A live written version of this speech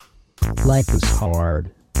Life is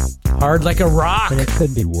hard. Hard like a rock. But it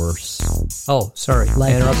could be worse. Oh, sorry.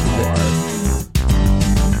 Life I interrupted is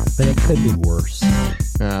hard. But it could be worse.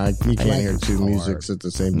 You can't hear two musics at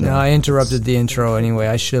the same time. No, I interrupted the intro anyway.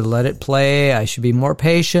 I should let it play. I should be more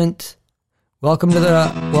patient. Welcome to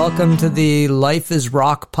the Life is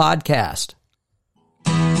Rock podcast.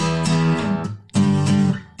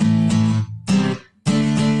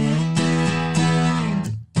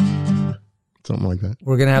 Something like that.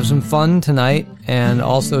 We're going to have some fun tonight and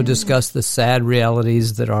also discuss the sad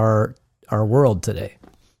realities that are our world today.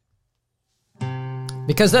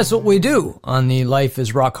 Because that's what we do on the Life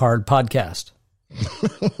is Rock Hard podcast.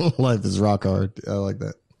 Life is rock hard. I like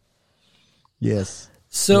that. Yes.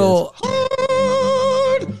 So,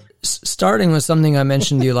 starting with something I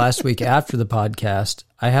mentioned to you last week after the podcast,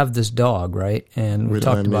 I have this dog, right? And we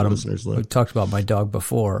talked about him. We talked about my dog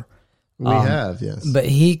before. We have, yes. But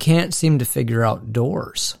he can't seem to figure out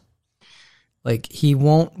doors. Like, we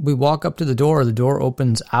walk up to the door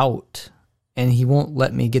opens out, and he won't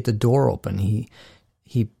let me get the door open. He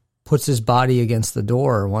puts his body against the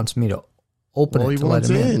door, wants me to open it to let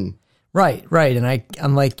him in. Right. And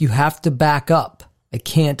I'm like, you have to back up. I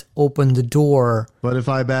can't open the door. But if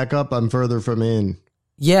I back up, I'm further from in.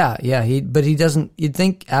 Yeah. But he doesn't, you'd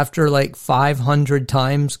think after like 500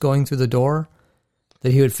 times going through the door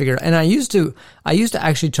that he would figure it out. And I used to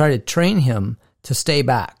actually try to train him to stay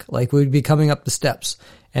back. Like we'd be coming up the steps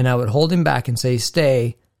and I would hold him back and say,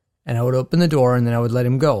 stay. And I would open the door and then I would let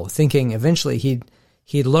him go, thinking eventually he'd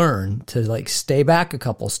learn to like stay back a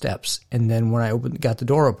couple steps. And then when I got the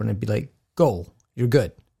door open, it'd be like, go, you're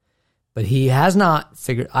good. But he has not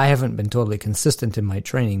figured, I haven't been totally consistent in my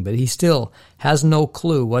training, but he still has no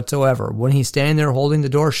clue whatsoever. When he's standing there holding the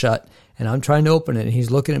door shut and I'm trying to open it and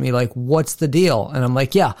he's looking at me like, what's the deal? And I'm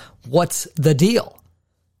like, yeah, what's the deal?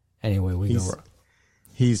 Anyway,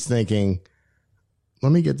 He's thinking,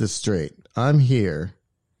 let me get this straight. I'm here.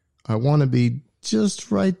 I want to be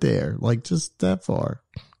just right there, like just that far.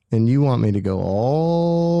 And you want me to go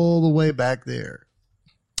all the way back there.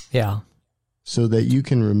 Yeah. So that you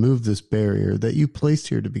can remove this barrier that you placed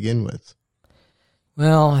here to begin with.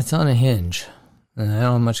 Well, it's on a hinge. And I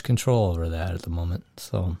don't have much control over that at the moment.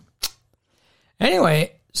 So,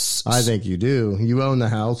 anyway. I think you do. You own the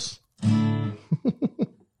house.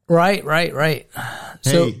 Right.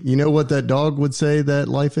 So, hey, you know what that dog would say that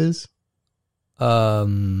life is? No.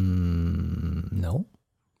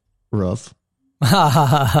 Rough.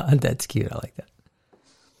 That's cute. I like that.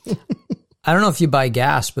 I don't know if you buy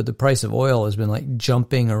gas, but the price of oil has been like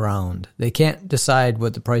jumping around. They can't decide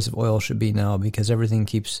what the price of oil should be now because everything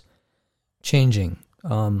keeps changing.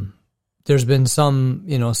 There's been some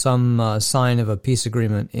sign of a peace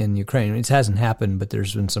agreement in Ukraine. It hasn't happened, but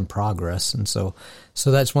there's been some progress. And so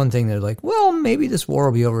that's one thing they're like, well, maybe this war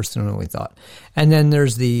will be over sooner than we thought. And then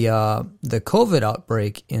there's the COVID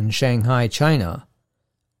outbreak in Shanghai, China,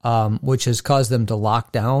 which has caused them to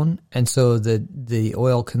lock down. And so the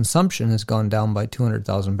oil consumption has gone down by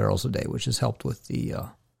 200,000 barrels a day, which has helped with the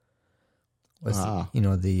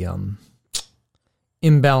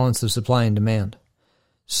imbalance of supply and demand.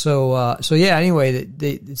 So yeah, anyway,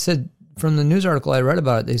 they said from the news article I read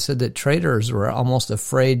about it, they said that traders were almost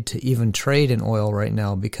afraid to even trade in oil right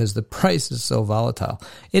now because the price is so volatile.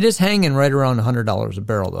 It is hanging right around $100 a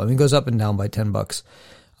barrel, though. I mean, it goes up and down by $10.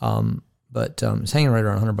 But it's hanging right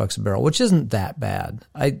around $100 a barrel, which isn't that bad.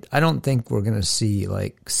 I don't think we're going to see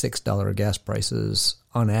like $6 gas prices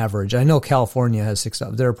on average. I know California has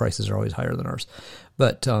 $6. Their prices are always higher than ours.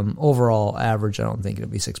 But overall average, I don't think it'll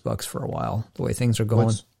be $6 for a while, the way things are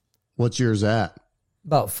going. What's yours at?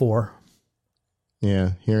 About $4.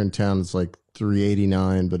 Yeah, here in town it's like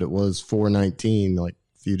 $3.89, but it was $4.19 like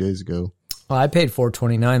a few days ago. Well, I paid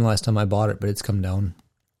 $4.29 last time I bought it, but it's come down.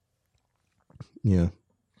 Yeah.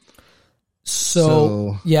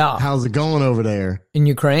 So, yeah. How's it going over there? In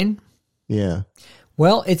Ukraine? Yeah.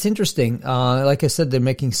 Well, it's interesting. Like I said, they're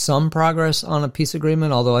making some progress on a peace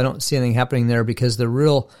agreement, although I don't see anything happening there because the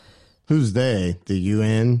real... Who's they? The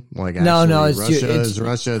UN? Like no, it's Russia? Is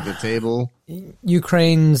Russia at the table?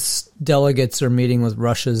 Ukraine's delegates are meeting with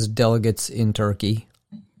Russia's delegates in Turkey.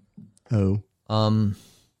 Oh.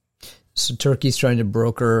 So Turkey's trying to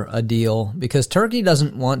broker a deal because Turkey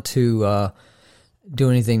doesn't want to do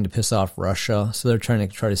anything to piss off Russia, so they're trying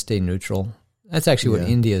to stay neutral. That's actually what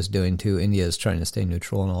India is doing too. India is trying to stay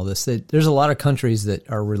neutral in all this. There's a lot of countries that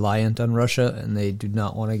are reliant on Russia, and they do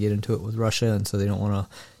not want to get into it with Russia, and so they don't want to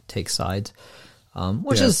take sides.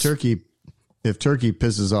 If Turkey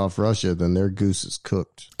pisses off Russia, then their goose is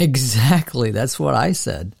cooked. Exactly, that's what I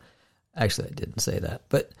said. Actually, I didn't say that,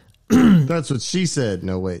 but That's what she said.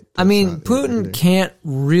 No, wait. I mean, Putin can't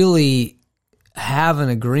really have an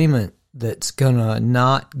agreement that's going to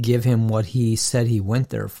not give him what he said he went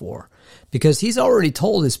there for. Because he's already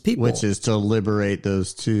told his people. Which is to liberate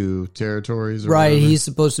those 2 territories? Or right. whatever. He's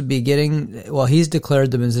supposed to be he's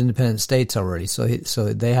declared them as independent states already. So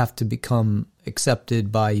they have to become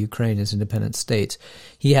accepted by Ukraine as independent states.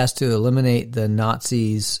 He has to eliminate the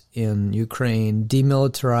Nazis in Ukraine,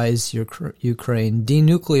 demilitarize Ukraine,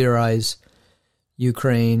 denuclearize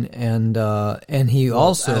Ukraine, and he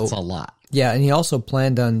also... That's a lot. Yeah, and he also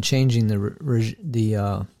planned on changing the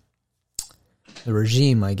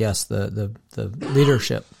regime, I guess, the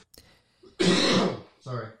leadership.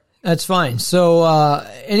 Sorry. That's fine. So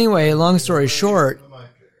anyway, long story short,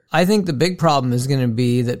 I think the big problem is going to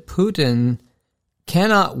be that Putin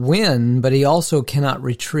cannot win, but he also cannot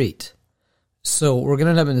retreat. So we're going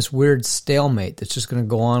to end up in this weird stalemate that's just going to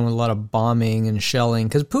go on with a lot of bombing and shelling,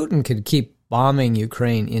 because Putin could keep bombing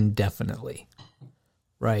Ukraine indefinitely.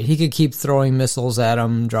 Right. He could keep throwing missiles at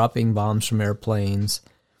them, dropping bombs from airplanes.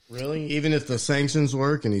 Really? Even if the sanctions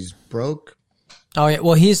work and he's broke? Oh yeah.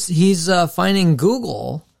 Well, he's finding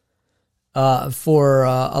Google for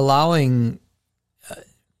allowing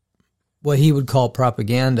what he would call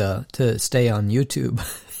propaganda to stay on YouTube.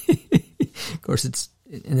 Of course, it's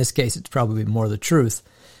in this case it's probably more the truth.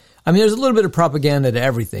 I mean, there's a little bit of propaganda to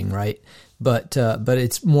everything, right? But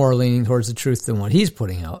it's more leaning towards the truth than what he's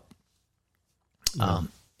putting out. In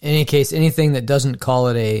any case, anything that doesn't call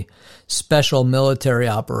it a special military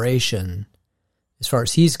operation, as far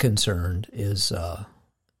as he's concerned, is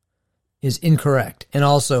incorrect. And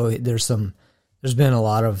also, there's been a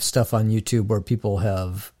lot of stuff on YouTube where people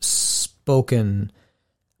have spoken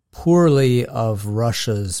poorly of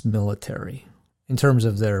Russia's military in terms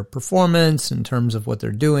of their performance, in terms of what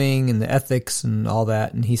they're doing, and the ethics and all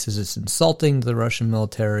that. And he says it's insulting to the Russian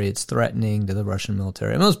military. It's threatening to the Russian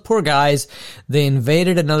military. And those poor guys, they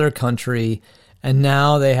invaded another country, and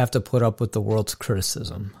now they have to put up with the world's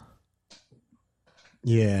criticism.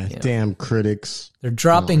 Yeah, damn critics. They're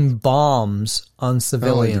dropping bombs on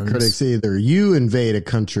civilians. Not like the critics either. You invade a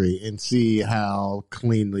country and see how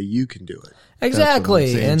cleanly you can do it. Exactly.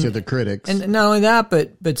 That's what I'm saying to the critics. And not only that,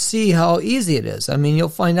 but see how easy it is. I mean, you'll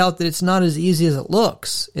find out that it's not as easy as it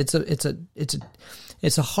looks. It's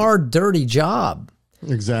a hard, dirty job.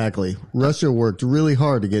 Exactly. Russia worked really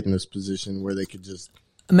hard to get in this position where they could just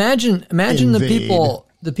imagine invade.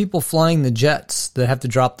 the people flying the jets that have to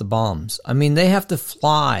drop the bombs. I mean, they have to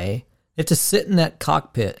fly. They have to sit in that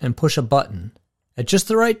cockpit and push a button at just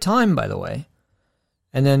the right time, by the way.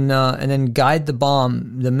 And then guide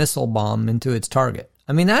the missile bomb into its target.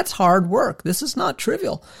 I mean, that's hard work. This is not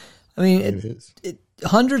trivial. I mean,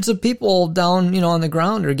 hundreds of people down, on the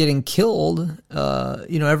ground are getting killed,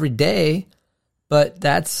 every day. But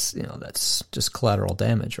that's just collateral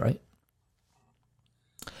damage, right?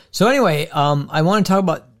 So anyway, I want to talk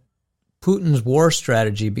about Putin's war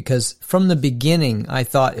strategy because from the beginning, I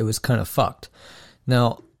thought it was kind of fucked.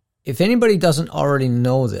 Now, if anybody doesn't already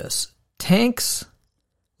know this, tanks,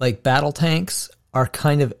 like battle tanks, are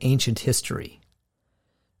kind of ancient history.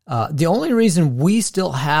 The only reason we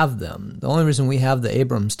still have them, the only reason we have the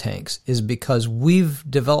Abrams tanks is because we've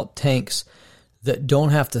developed tanks that don't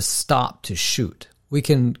have to stop to shoot. We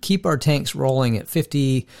can keep our tanks rolling at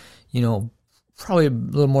 50, probably a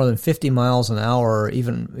little more than 50 miles an hour, or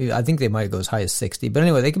even, I think they might go as high as 60. But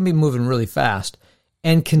anyway, they can be moving really fast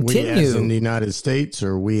and continue. We as in the United States,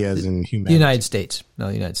 or we as in humanity? United States. No,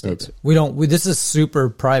 the United States. Okay. This is super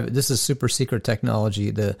private. This is super secret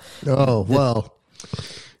technology.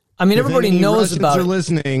 I mean, everybody knows about it. Russians are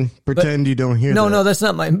listening. Pretend you don't hear that. No, that's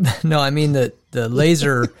not my, no, I mean the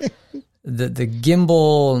laser, the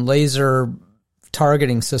gimbal and laser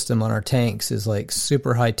targeting system on our tanks is like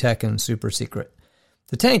super high tech and super secret.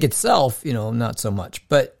 The tank itself, not so much.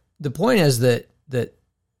 But the point is that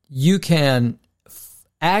you can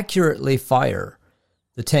accurately fire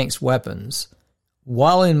the tank's weapons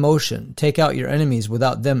while in motion, take out your enemies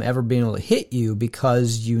without them ever being able to hit you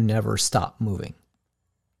because you never stop moving.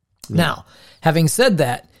 Yeah. Now, having said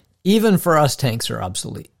that, even for us, tanks are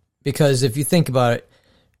obsolete because if you think about it,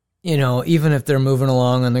 even if they're moving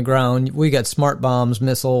along on the ground, we got smart bombs,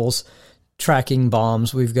 missiles, tracking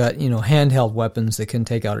bombs. We've got, handheld weapons that can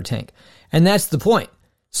take out a tank. And that's the point.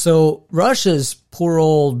 So Russia's poor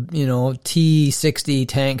old, T-60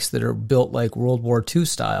 tanks that are built like World War II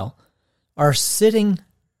style are sitting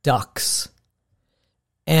ducks.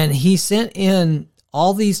 And he sent in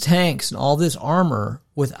all these tanks and all this armor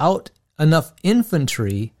without enough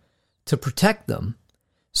infantry to protect them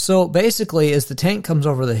So basically, as the tank comes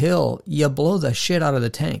over the hill, you blow the shit out of the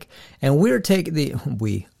tank. And we're taking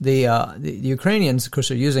the Ukrainians, of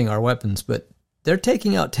course, are using our weapons, but they're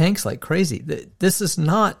taking out tanks like crazy. This is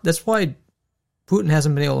not, that's why Putin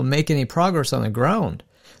hasn't been able to make any progress on the ground.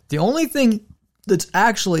 The only thing that's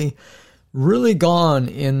actually really gone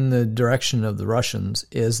in the direction of the Russians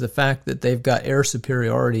is the fact that they've got air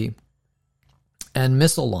superiority and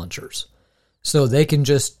missile launchers. So they can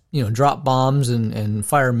just, drop bombs and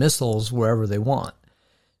fire missiles wherever they want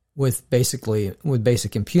with basic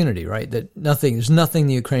impunity, right? There's nothing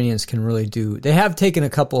the Ukrainians can really do. They have taken a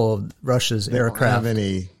couple of Russia's aircraft. Don't have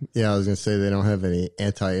any, I was going to say they don't have any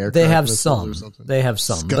anti-aircraft. They have some. They have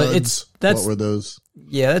some. Scuds, but what were those?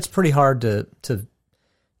 Yeah, that's pretty hard to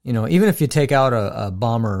even if you take out a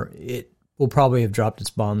bomber, it will probably have dropped its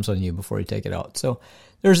bombs on you before you take it out. So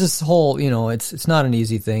there's this whole, it's not an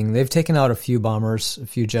easy thing. They've taken out a few bombers, a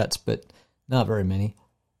few jets, but not very many.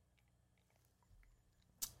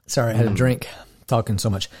 Sorry, I had a drink talking so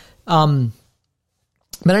much. But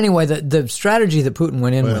anyway, the strategy that Putin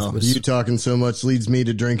went in with was... you talking so much leads me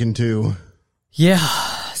to drinking too. Yeah.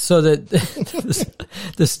 So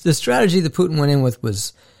the strategy that Putin went in with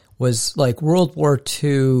was like World War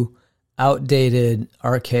II, outdated,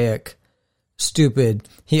 archaic, stupid.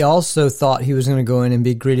 He also thought he was going to go in and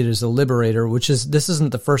be greeted as a liberator, this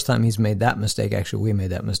isn't the first time he's made that mistake. Actually, we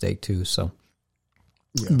made that mistake too. So,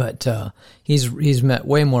 yeah. But he's met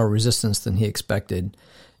way more resistance than he expected,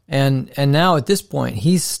 and now at this point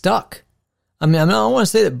he's stuck. I mean, I don't want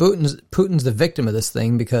to say that Putin's the victim of this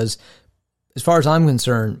thing, because as far as I'm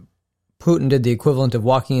concerned, Putin did the equivalent of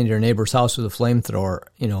walking into your neighbor's house with a flamethrower,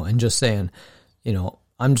 and just saying,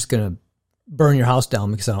 I'm just going to burn your house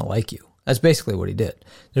down because I don't like you. That's basically what he did.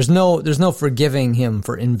 There's no forgiving him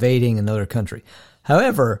for invading another country.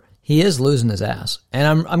 However, he is losing his ass.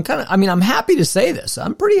 And I'm happy to say this.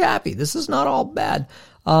 I'm pretty happy. This is not all bad.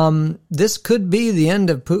 This could be the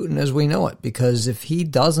end of Putin as we know it, because if he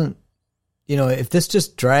doesn't, if this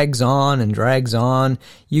just drags on and drags on,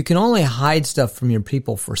 you can only hide stuff from your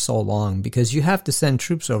people for so long, because you have to send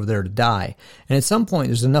troops over there to die. And at some point,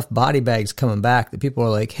 there's enough body bags coming back that people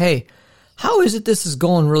are like, hey, how is it this is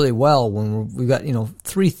going really well when we've got,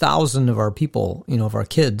 3,000 of our people, of our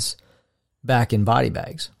kids back in body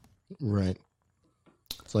bags? Right.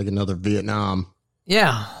 It's like another Vietnam.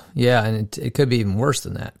 Yeah. Yeah. And it could be even worse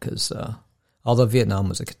than that, because although Vietnam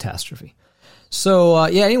was a catastrophe. So,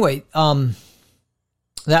 anyway,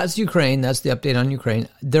 that's Ukraine. That's the update on Ukraine.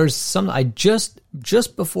 There's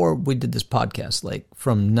just before we did this podcast, like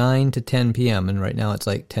from 9 to 10 p.m., and right now it's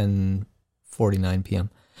like 10:49 p.m.,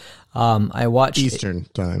 I watched... Eastern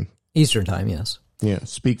time, yes. Yeah,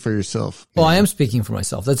 speak for yourself. Well, I am speaking for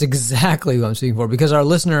myself. That's exactly what I'm speaking for, because our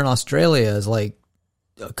listener in Australia is like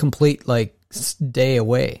a complete day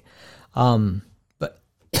away. But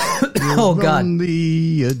oh God!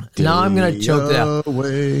 Now I'm gonna choke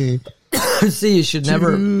that. See, you should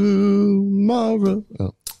never. Tomorrow.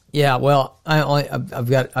 Oh. Yeah, well, I've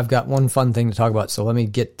got one fun thing to talk about, so let me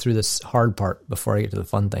get through this hard part before I get to the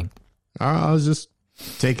fun thing. I was just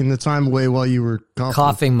taking the time away while you were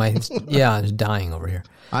coughing. I was dying over here.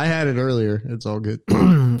 I had it earlier. It's all good.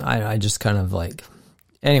 I just kind of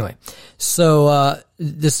anyway. So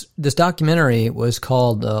this documentary was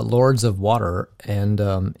called Lords of Water, and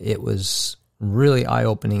it was really eye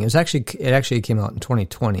opening. It actually came out in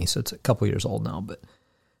 2020, so it's a couple years old now.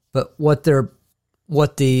 But what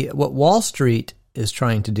Wall Street is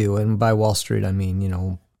trying to do, and by Wall Street I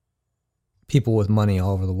mean people with money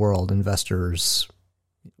all over the world, investors,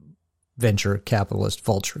 venture capitalists,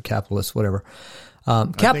 vulture capitalists, whatever.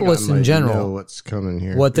 Capitalists in general, know what's coming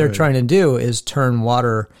here. What they're trying to do is turn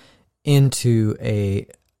water into a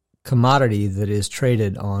commodity that is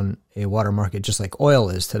traded on a water market, just like oil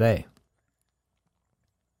is today.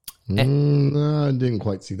 I didn't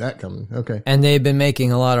quite see that coming. Okay. And they've been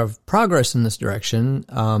making a lot of progress in this direction.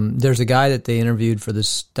 There's a guy that they interviewed for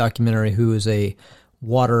this documentary who is a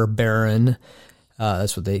water baron.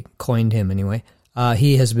 That's what they coined him anyway.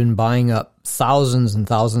 He has been buying up thousands and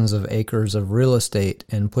thousands of acres of real estate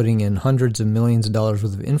and putting in hundreds of millions of dollars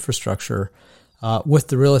worth of infrastructure. With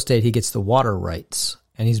the real estate, he gets the water rights,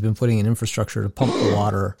 and he's been putting in infrastructure to pump the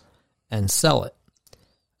water and sell it.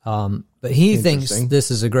 But he thinks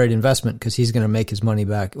this is a great investment because he's going to make his money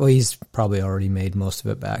back. Well, he's probably already made most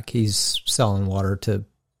of it back. He's selling water to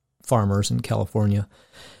farmers in California.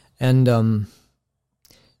 And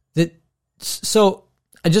so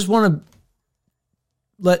I just want to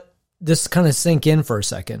let this kind of sink in for a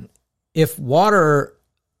second. If water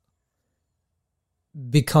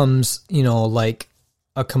becomes, like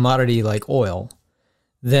a commodity like oil,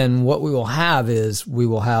 then what we will have is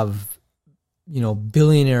billionaire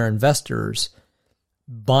investors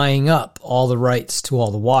buying up all the rights to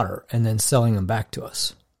all the water and then selling them back to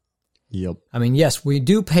us. Yep. I mean, yes, we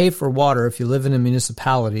do pay for water. If you live in a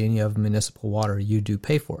municipality and you have municipal water, you do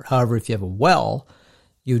pay for it. However, if you have a well,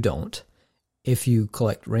 you don't. If you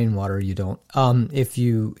collect rainwater, you don't. And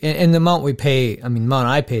the amount we pay, the amount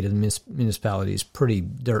I pay to the municipality is pretty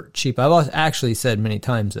dirt cheap. I've actually said many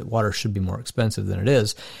times that water should be more expensive than it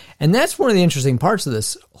is. And that's one of the interesting parts of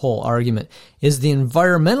this whole argument is the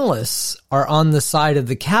environmentalists are on the side of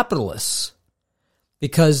the capitalists,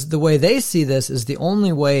 because the way they see this is the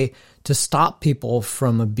only way to stop people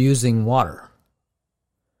from abusing water.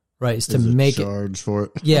 Right, is to make it charge for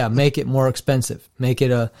it. Yeah, make it more expensive. Make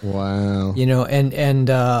it wow. And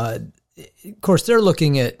of course they're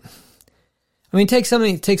looking at. I mean, take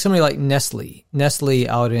somebody like Nestle. Nestle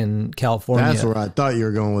out in California. That's where I thought you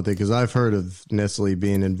were going with it, because I've heard of Nestle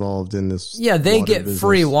being involved in this. Yeah, they get business.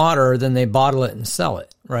 Free water, then they bottle it and sell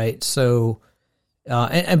it. Right, so.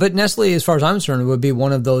 But Nestle, as far as I'm concerned, would be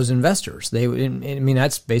one of those investors.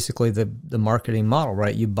 That's basically the marketing model,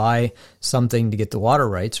 right? You buy something to get the water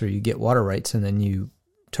rights, or you get water rights, and then you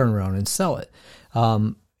turn around and sell it.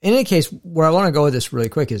 In any case, where I want to go with this really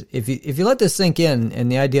quick is if you let this sink in,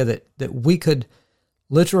 and the idea that we could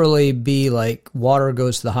literally be like water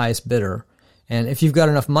goes to the highest bidder. And if you've got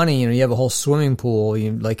enough money, you have a whole swimming pool,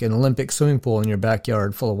 like an Olympic swimming pool in your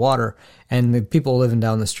backyard full of water, and the people living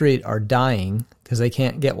down the street are dying because they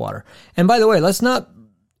can't get water. And by the way, let's not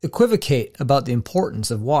equivocate about the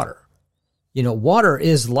importance of water. Water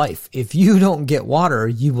is life. If you don't get water,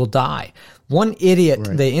 you will die. One idiot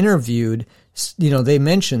they interviewed, they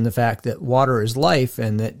mentioned the fact that water is life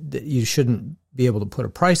and that you shouldn't be able to put a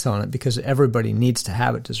price on it because everybody needs to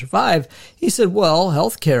have it to survive. He said, well,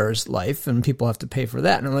 healthcare is life and people have to pay for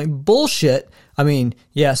that. And I'm like, bullshit. I mean,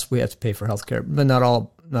 yes, we have to pay for healthcare, but not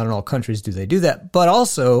in all countries do they do that. But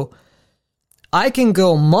also, I can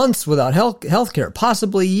go months without healthcare,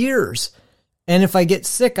 possibly years. And if I get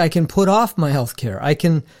sick, I can put off my healthcare.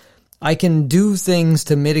 I can do things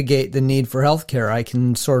to mitigate the need for healthcare. I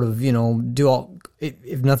can sort of, do all,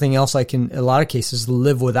 if nothing else, I can, in a lot of cases,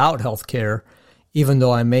 live without healthcare, even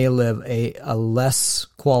though I may live a less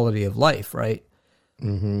quality of life, right?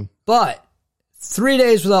 Mm-hmm. But 3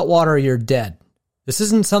 days without water, you're dead. This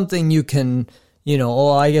isn't something you can,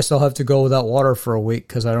 I guess I'll have to go without water for a week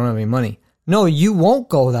because I don't have any money. No, you won't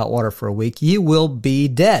go without water for a week. You will be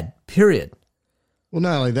dead, period. Well,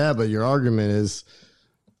 not only that, but your argument is,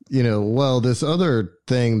 this other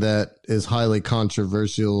thing that is highly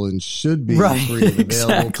controversial and should be free and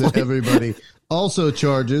available to everybody also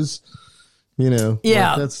charges. You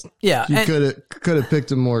could have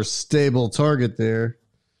picked a more stable target there.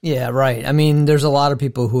 Yeah, right. I mean, there's a lot of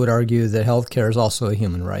people who would argue that healthcare is also a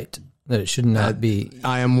human right, that it should not be.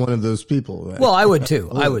 I am one of those people. Well, I would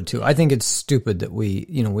too. I think it's stupid that we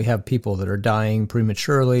have people that are dying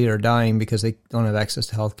prematurely or dying because they don't have access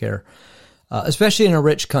to healthcare, especially in a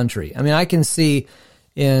rich country. I mean, I can see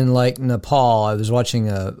in like Nepal. I was watching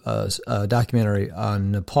a documentary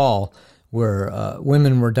on Nepal where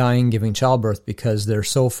women were dying giving childbirth because they're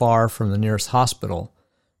so far from the nearest hospital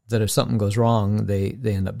that if something goes wrong, they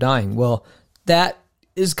end up dying. Well, that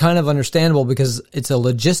is kind of understandable because it's a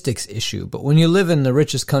logistics issue. But when you live in the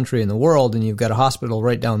richest country in the world and you've got a hospital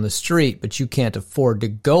right down the street, but you can't afford to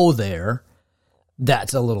go there,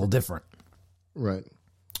 that's a little different. Right.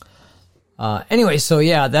 Anyway, so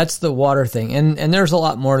yeah, that's the water thing, and there's a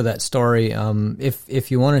lot more to that story. If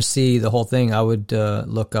you want to see the whole thing, I would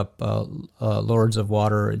look up Lords of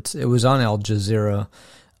Water. It was on Al Jazeera.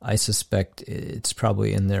 I suspect it's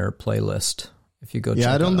probably in their playlist. If you go,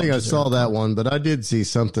 I don't think I saw that one, but I did see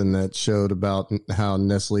something that showed about how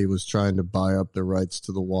Nestle was trying to buy up the rights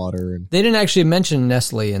to the water, and they didn't actually mention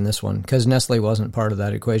Nestle in this one because Nestle wasn't part of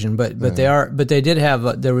that equation. But they did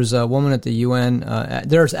have. There was a woman at the UN.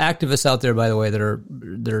 There's activists out there, by the way, that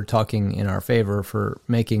are talking in our favor for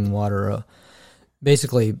making water,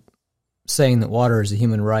 basically saying that water is a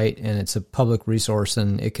human right and it's a public resource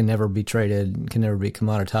and it can never be traded, can never be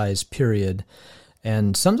commoditized. Period.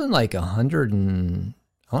 And something like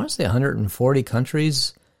 140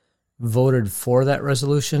 countries voted for that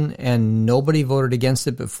resolution, and nobody voted against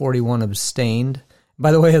it, but 41 abstained.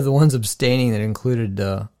 By the way, of the ones abstaining, that included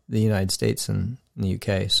the United States and the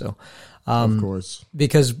UK. So, of course,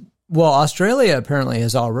 because Australia apparently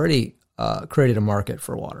has already created a market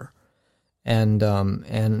for water, and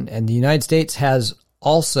the United States has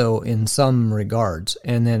also in some regards,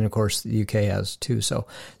 and then of course the UK has too. So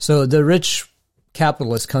the rich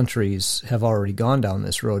capitalist countries have already gone down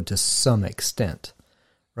this road to some extent,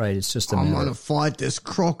 Right. It's just a I'm matter. going to fight this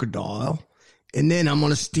crocodile, and then I'm going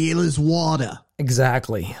to steal his water.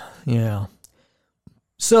 Exactly. Yeah.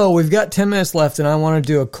 So we've got 10 minutes left, and I want to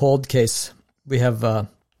do a cold case. We have,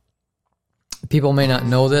 people may not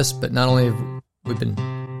know this, but not only have we've been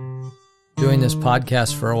doing this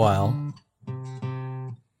podcast for a while,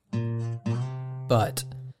 but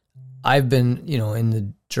I've been, in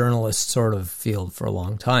the journalist sort of field for a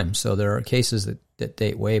long time. So there are cases that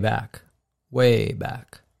date way back. Way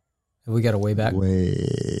back. Have we got a way back?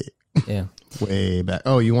 Yeah. Way back.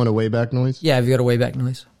 Oh, you want a way back noise? Yeah, have you got a way back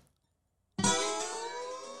noise?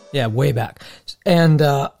 Yeah, way back. And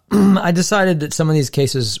I decided that some of these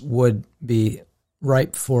cases would be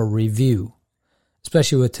ripe for review,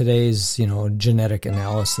 especially with today's, genetic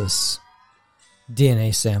analysis,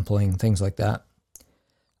 DNA sampling, things like that.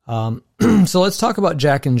 So let's talk about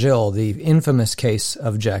Jack and Jill, the infamous case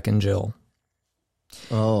of Jack and Jill.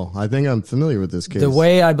 Oh, I think I'm familiar with this case. The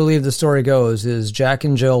way I believe the story goes is Jack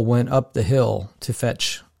and Jill went up the hill to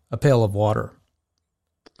fetch a pail of water,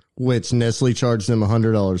 which Nestle charged them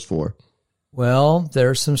 $100 for. Well,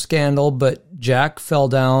 there's some scandal, but Jack fell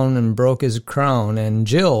down and broke his crown, and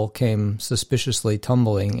Jill came suspiciously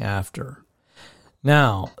tumbling after.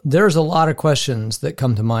 Now, there's a lot of questions that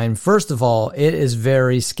come to mind. First of all, it is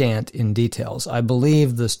very scant in details. I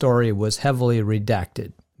believe the story was heavily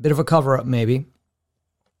redacted. Bit of a cover-up, maybe.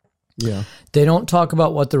 Yeah. They don't talk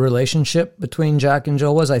about what the relationship between Jack and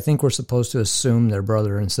Jill was. I think we're supposed to assume they're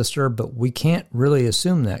brother and sister, but we can't really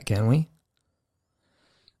assume that, can we?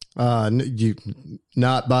 If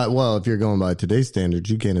you're going by today's standards,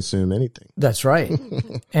 you can't assume anything. That's right.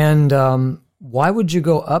 And why would you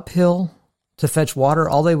go uphill to fetch water?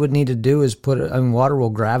 All they would need to do is water will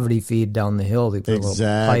gravity feed down the hill. They put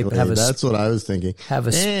exactly. a little pipe, That's what I was thinking. Have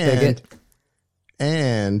a spigot.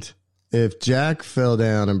 And if Jack fell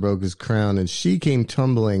down and broke his crown and she came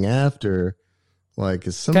tumbling after,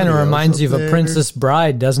 is somebody kind of reminds you of A Princess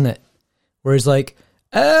Bride, doesn't it? Where he's like,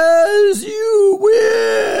 as you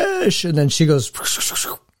wish. And then she goes,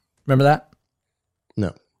 remember that?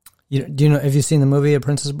 No. Have you seen the movie A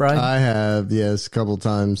Princess Bride? I have, yes, a couple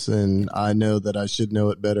times, and I know that I should know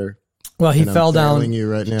it better. Well, he fell down.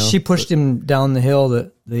 You right now, she pushed him down the hill.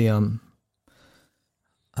 What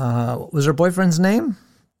was her boyfriend's name? I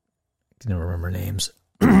can never remember names.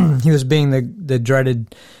 He was being the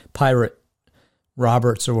dreaded pirate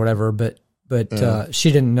Roberts or whatever, but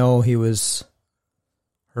she didn't know he was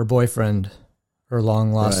her boyfriend, her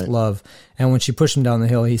long lost love. And when she pushed him down the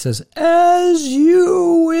hill, he says, "As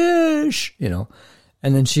you wish," and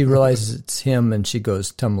then she realizes it's him, and she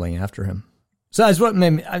goes tumbling after him. So that's what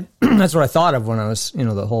made me. That's what I thought of when I was,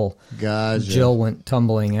 the whole gotcha. Jill went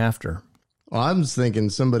tumbling after. Well, I'm just thinking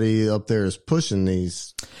somebody up there is pushing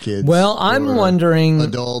these kids. Well, I'm wondering,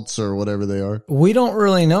 adults or whatever they are. We don't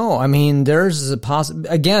really know. I mean, there's a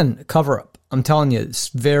again, cover up. I'm telling you, it's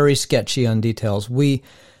very sketchy on details. We've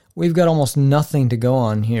got almost nothing to go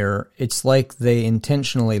on here. It's like they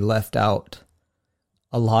intentionally left out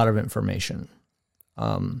a lot of information.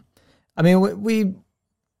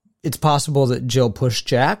 It's possible that Jill pushed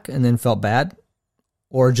Jack and then felt bad,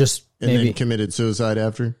 or just maybe then committed suicide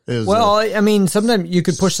after. Sometimes you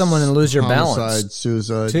could push someone and lose your balance.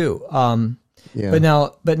 Suicide too.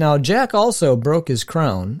 Yeah. But now Jack also broke his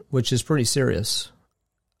crown, which is pretty serious.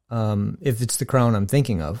 If it's the crown I'm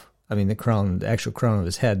thinking of, the actual crown of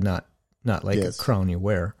his head, not like a crown you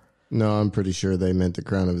wear. No, I'm pretty sure they meant the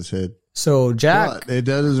crown of his head. So Jack, but it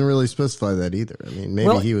doesn't really specify that either.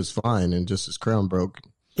 Maybe he was fine and just his crown broke.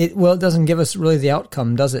 It doesn't give us really the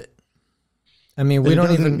outcome, does it? We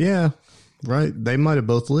don't even. Yeah, right. They might have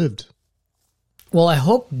both lived. Well, I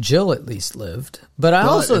hope Jill at least lived, but I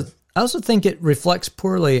also think it reflects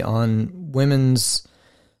poorly on women's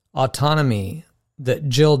autonomy that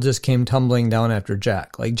Jill just came tumbling down after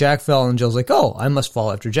Jack. Like Jack fell and Jill's like, "Oh, I must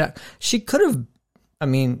fall after Jack." She could have.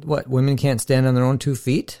 What? Women can't stand on their own 2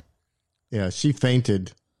 feet? Yeah, she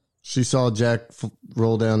fainted. She saw Jack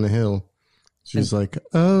roll down the hill. She's like,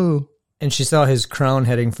 "Oh," and she saw his crown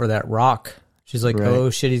heading for that rock. She's like, right. "Oh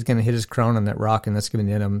shit, he's going to hit his crown on that rock, and that's going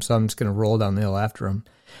to hit him. So I'm just going to roll down the hill after him."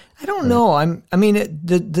 I don't know.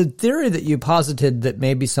 The theory that you posited that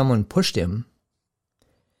maybe someone pushed him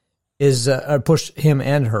is pushed him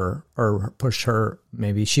and her, or pushed her.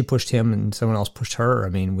 Maybe she pushed him and someone else pushed her.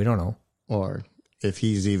 We don't know. Or if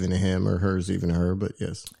he's even a him or her's even a her, but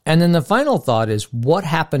yes. And then the final thought is, what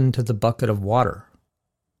happened to the bucket of water?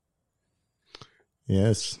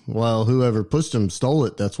 Yes. Well, whoever pushed them stole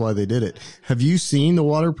it. That's why they did it. Have you seen the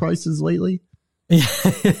water prices lately? Yeah.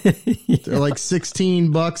 They're like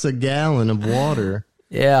 $16 a gallon of water.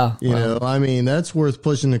 Yeah. You know, I mean, that's worth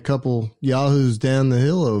pushing a couple yahoos down the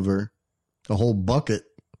hill over. A whole bucket.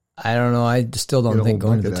 I don't know. I still don't Get a think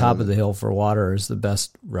whole going to the bucket top out of of the hill for water is the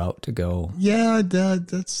best route to go. Yeah,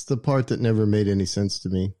 that's the part that never made any sense to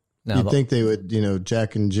me. Now, You'd think they would, you know,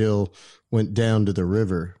 Jack and Jill went down to the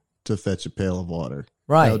river to fetch a pail of water.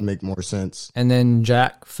 right. That would make more sense. And then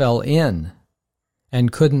Jack fell in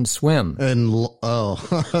and couldn't swim. And, I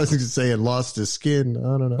was going to say, and lost his skin. I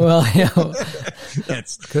don't know. Well, you know,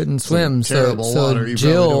 That's couldn't swim. terrible So water. You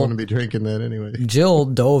probably don't want Jill, to be drinking that anyway. Jill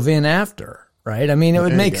dove in after, right? I mean, it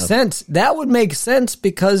would There you make go. sense. That would make sense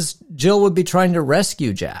because Jill would be trying to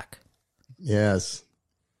rescue Jack. Yes.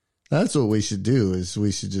 That's what we should do is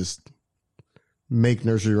we should just make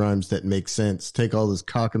nursery rhymes that make sense. Take all this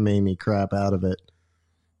cockamamie crap out of it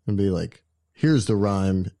and be like, here's the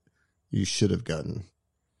rhyme you should have gotten.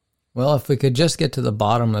 Well, if we could just get to the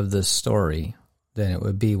bottom of this story, then it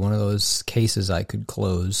would be one of those cases I could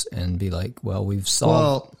close and be like, well, we've solved.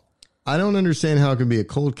 Well, I don't understand how it can be a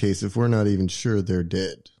cold case if we're not even sure they're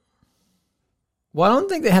dead. Well, I don't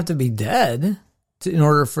think they have to be dead in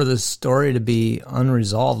order for the story to be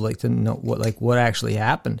unresolved, like to know what actually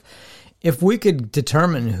happened. If we could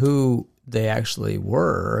determine who they actually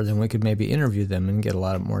were, then we could maybe interview them and get a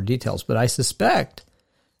lot of more details. But I suspect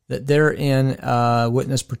that they're in a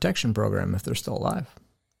witness protection program if they're still alive.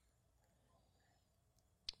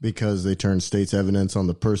 Because they turned state's evidence on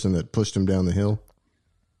the person that pushed them down the hill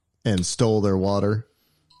and stole their water,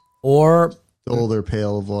 Or stole their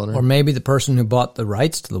pail of water. or maybe the person who bought the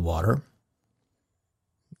rights to the water.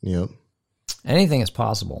 Yep. Anything is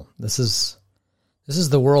possible. This is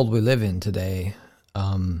the world we live in today.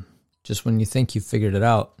 Just when you think you figured it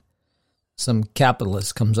out, some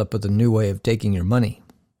capitalist comes up with a new way of taking your money.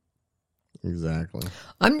 Exactly.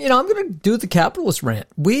 I'm going to do the capitalist rant.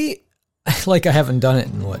 We, like I haven't done it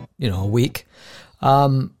in a week.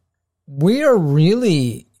 We are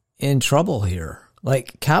really in trouble here.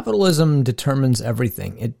 Like capitalism determines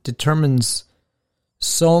everything. It determines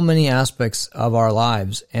so many aspects of our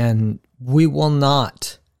lives, and we will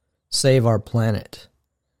not save our planet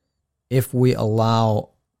if we allow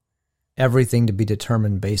everything to be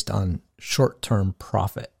determined based on short-term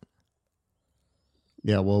profit.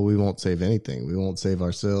 Yeah, well, we won't save anything. We won't save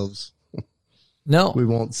ourselves. No, We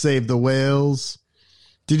won't save the whales.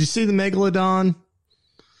 Did you see the megalodon?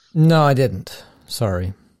 no, I didn't.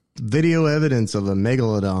 Sorry. Video evidence of a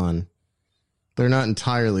megalodon. They're not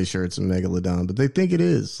entirely sure it's a megalodon, but they think it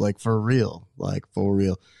is, like for real. Like for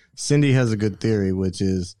real. Cindy has a good theory, which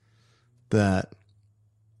is that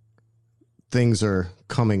things are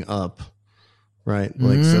coming up, right?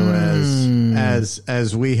 Like so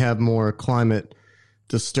as we have more climate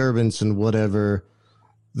disturbance and whatever,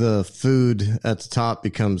 the food at the top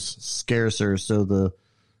becomes scarcer, so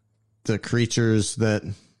the creatures that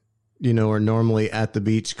are normally at the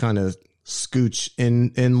beach kind of scooch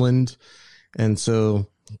inland, and so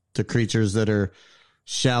the creatures that are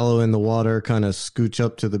shallow in the water kind of scooch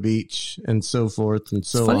up to the beach, and so forth and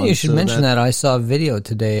so on. It's funny you should So mention that. I saw a video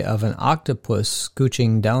today of an octopus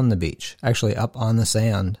scooching down the beach, actually up on the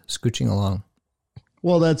sand, scooching along.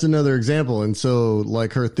 Well, that's another example. And so,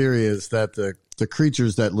 like, her theory is that the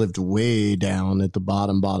creatures that lived way down at the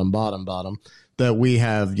bottom, that we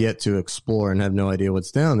have yet to explore and have no idea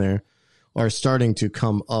what's down there, are starting to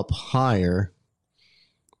come up higher,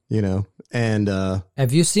 and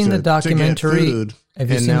Have you seen the documentary? to get food, Have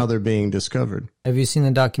you and seen- now they're being discovered. Have you seen the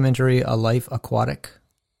documentary A Life Aquatic?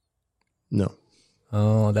 No.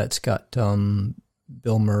 Oh, that's got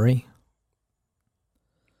Bill Murray.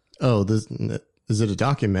 Oh, is it a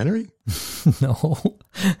documentary? No.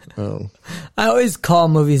 Oh, I always call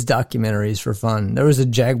movies documentaries for fun. There was a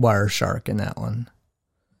jaguar shark in that one.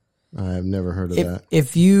 I have never heard of that.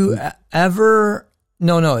 If you ever...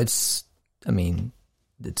 No, it's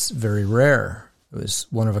very rare. It was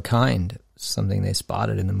one of a kind. Something they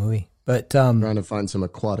spotted in the movie. But Trying to find some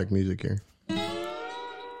aquatic music here.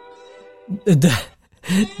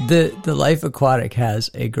 the Life Aquatic has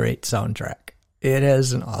a great soundtrack. It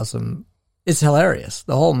has an awesome... It's hilarious.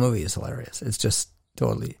 The whole movie is hilarious. It's just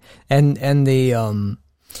totally... And the...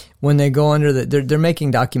 when they go under they're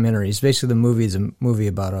making documentaries. Basically, the movie is a movie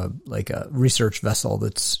about a research vessel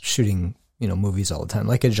that's shooting, movies all the time,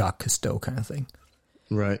 like a Jacques Cousteau kind of thing.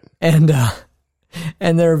 Right. And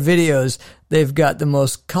their videos, they've got the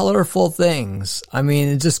most colorful things. I mean,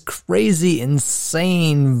 it's just crazy,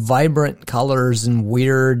 insane, vibrant colors and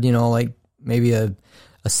weird, like maybe a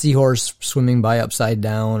seahorse swimming by upside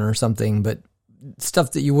down or something, but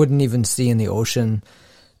stuff that you wouldn't even see in the ocean.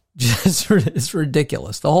 It's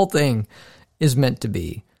ridiculous. The whole thing is meant to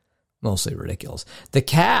be mostly ridiculous. The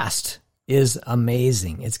cast is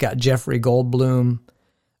amazing. It's got Jeffrey Goldblum.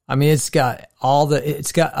 I mean, it's got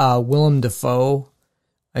Willem Dafoe.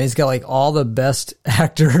 I mean, it's got like all the best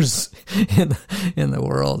actors in the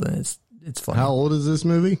world, and it's funny. How old is this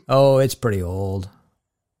movie? Oh, it's pretty old.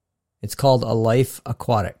 It's called A Life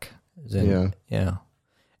Aquatic. Yeah.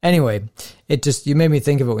 Anyway, you made me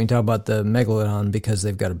think of it when you talk about the Megalodon because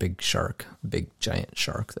they've got a big giant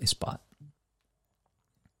shark they spot.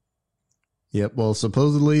 Yep. Well,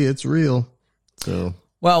 supposedly it's real. So.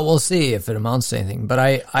 Well, we'll see if it amounts to anything. But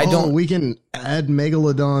I don't. We can add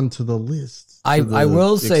Megalodon to the list. I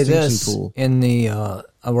will say this pool. In the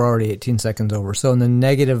we're already 18 seconds over. So in the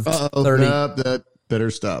negative 30. That better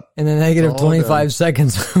stop. In the negative 25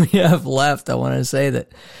 seconds we have left, I want to say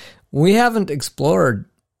that we haven't explored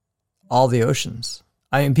all the oceans.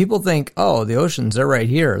 I mean, people think, oh, the oceans, they're right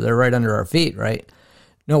here. They're right under our feet, right?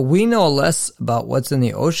 No, we know less about what's in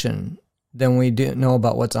the ocean than we do know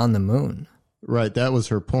about what's on the moon. Right. That was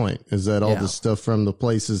her point, is that all the stuff from the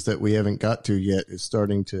places that we haven't got to yet is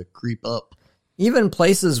starting to creep up. Even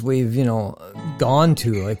places we've, gone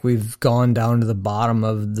to, like we've gone down to the bottom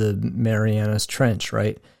of the Marianas Trench,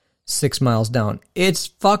 right? 6 miles down. It's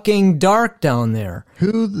fucking dark down there.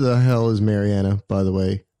 Who the hell is Mariana, by the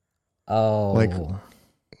way? Oh.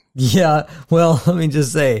 Yeah. Well, let me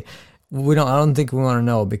just say, I don't think we want to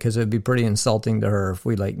know because it'd be pretty insulting to her if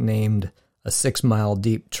we named a 6 mile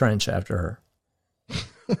deep trench after her.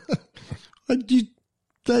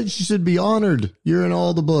 She should be honored. You're in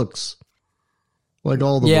all the books. Like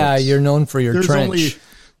all the books. Yeah, you're known for your trench.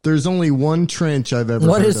 There's only one trench I've ever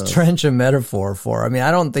What heard is of. trench a metaphor for? I mean,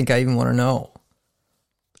 I don't think I even want to know.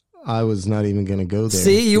 I was not even going to go there.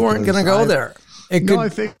 See, you weren't going to go there. I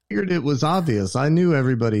figured it was obvious. I knew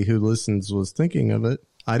everybody who listens was thinking of it.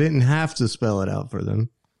 I didn't have to spell it out for them.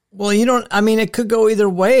 Well, it could go either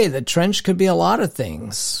way. The trench could be a lot of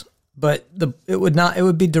things, but it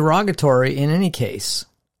would be derogatory in any case,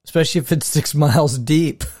 especially if it's 6 miles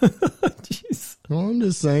deep. Jeez. Well, I'm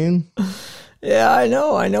just saying. Yeah, I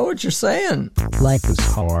know what you're saying. Life is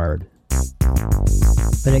hard,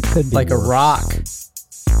 but it could be like worse. A rock.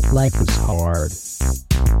 Life is hard,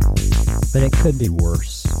 but it could be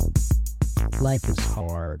worse. Life is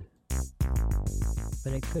hard,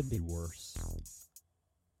 but it could be worse.